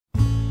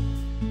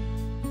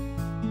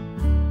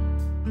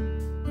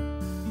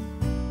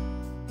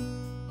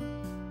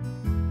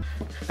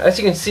As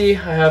you can see,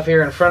 I have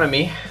here in front of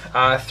me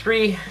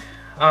three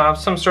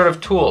some sort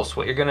of tools.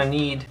 What you're going to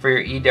need for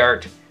your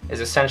e-dart is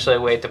essentially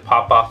a way to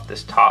pop off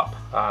this top.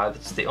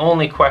 It's the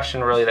only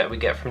question really that we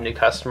get from new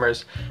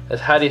customers is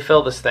how do you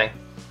fill this thing?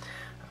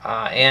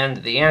 And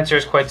the answer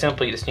is quite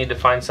simple. You just need to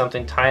find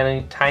something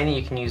tiny.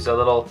 You can use a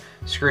little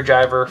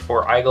screwdriver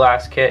for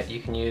eyeglass kit.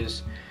 You can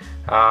use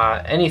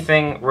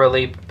anything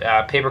really,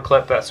 paper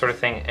clip, that sort of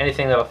thing,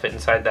 anything that'll fit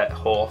inside that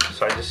hole.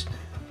 So I just,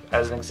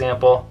 as an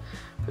example,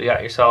 we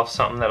got yourself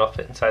something that'll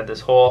fit inside this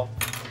hole,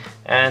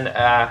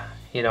 and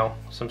you know,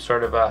 some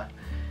sort of a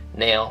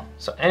nail,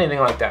 so anything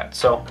like that.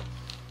 So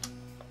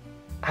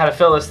how to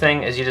fill this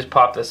thing is you just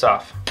pop this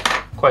off.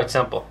 Quite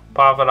simple.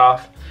 Pop it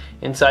off.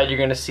 Inside you're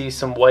going to see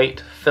some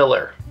white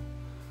filler,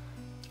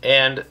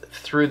 and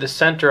through the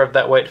center of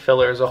that white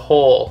filler is a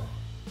hole.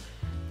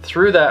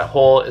 Through that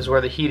hole is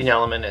where the heating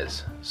element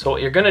is. So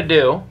what you're going to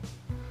do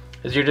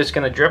is you're just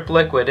going to drip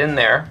liquid in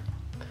there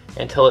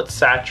until it's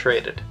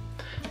saturated.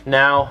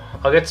 Now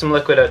I'll get some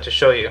liquid out to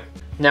show you.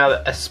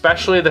 Now,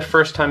 especially the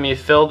first time you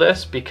fill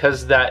this,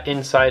 because that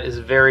inside is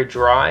very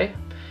dry,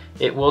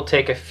 it will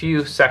take a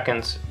few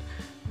seconds,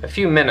 a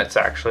few minutes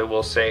actually,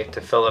 we'll say, to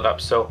fill it up.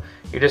 So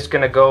you're just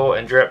going to go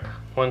and drip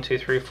 1, 2,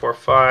 3, 4,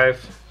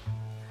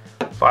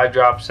 5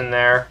 drops in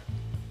there.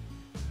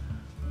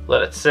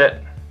 Let it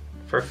sit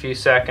for a few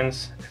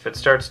seconds. If it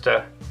starts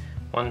to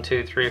 1,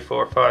 2, 3,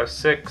 4, 5,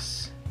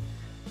 6,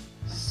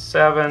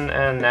 7,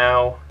 and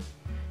now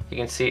you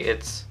can see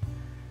it's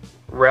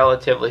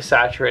relatively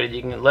saturated.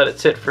 You can let it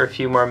sit for a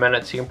few more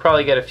minutes. You can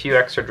probably get a few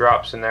extra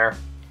drops in there,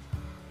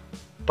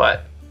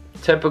 but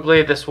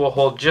typically this will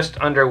hold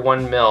just under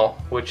 1 mil,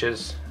 which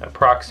is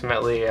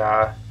approximately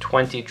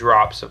 20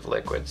 drops of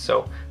liquid.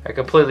 So a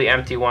completely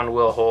empty one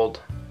will hold,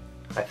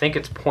 I think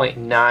it's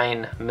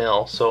 0.9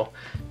 mil, so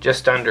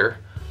just under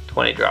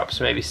 20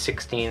 drops, maybe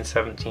 16,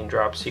 17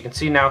 drops. So you can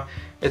see now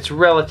it's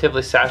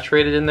relatively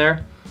saturated in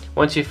there.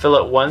 Once you fill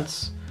it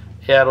once,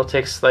 yeah, it'll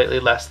take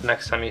slightly less the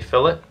next time you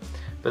fill it.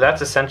 But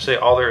that's essentially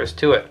all there is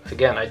to it.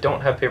 Again, I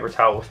don't have paper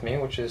towel with me,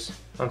 which is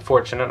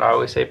unfortunate. I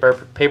always say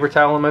paper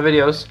towel in my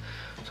videos.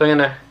 So I'm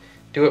gonna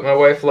do what my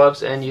wife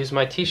loves and use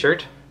my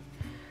t-shirt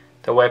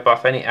to wipe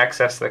off any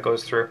excess that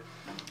goes through.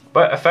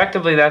 But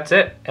effectively that's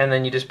it. And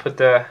then you just put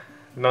the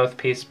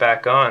mouthpiece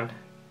back on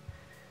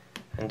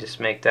and just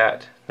make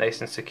that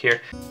nice and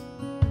secure.